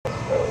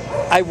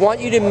I want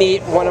you to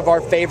meet one of our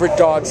favorite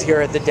dogs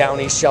here at the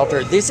Downey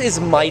Shelter. This is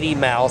Mighty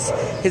Mouse.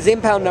 His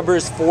impound number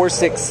is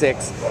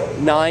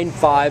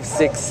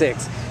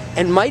 4669566.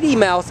 And Mighty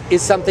Mouse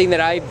is something that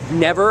I've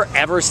never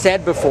ever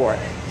said before.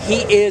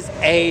 He is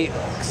a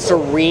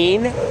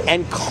serene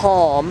and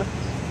calm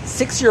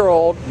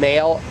 6-year-old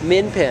male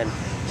min pin.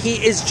 He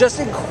is just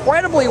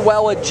incredibly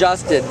well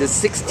adjusted,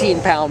 this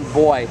 16-pound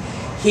boy.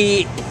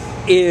 He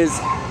is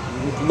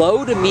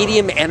low to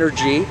medium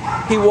energy.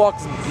 He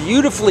walks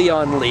beautifully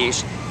on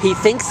leash. He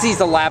thinks he's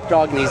a lap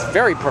dog and he's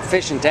very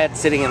proficient at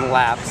sitting in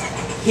laps.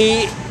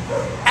 He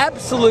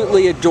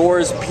absolutely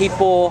adores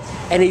people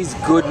and he's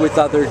good with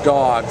other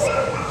dogs.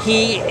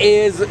 He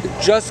is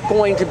just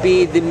going to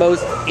be the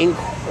most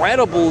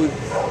incredible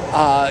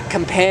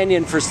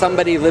companion for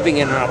somebody living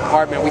in an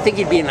apartment. We think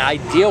he'd be an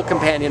ideal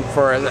companion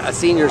for a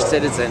senior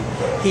citizen.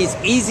 He's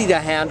easy to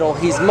handle.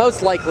 He's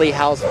most likely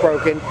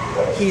housebroken.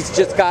 He's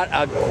just got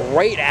a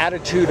great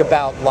attitude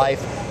about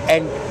life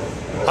and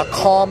a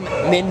calm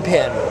min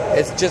pin.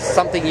 It's just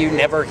something you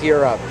never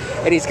hear of.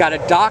 And he's got a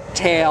docked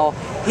tail.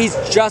 He's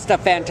just a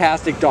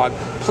fantastic dog.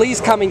 Please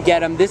come and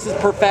get him. This is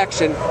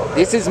perfection.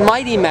 This is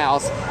Mighty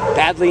Mouse,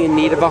 badly in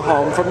need of a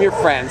home from your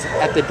friends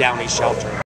at the Downey Shelter.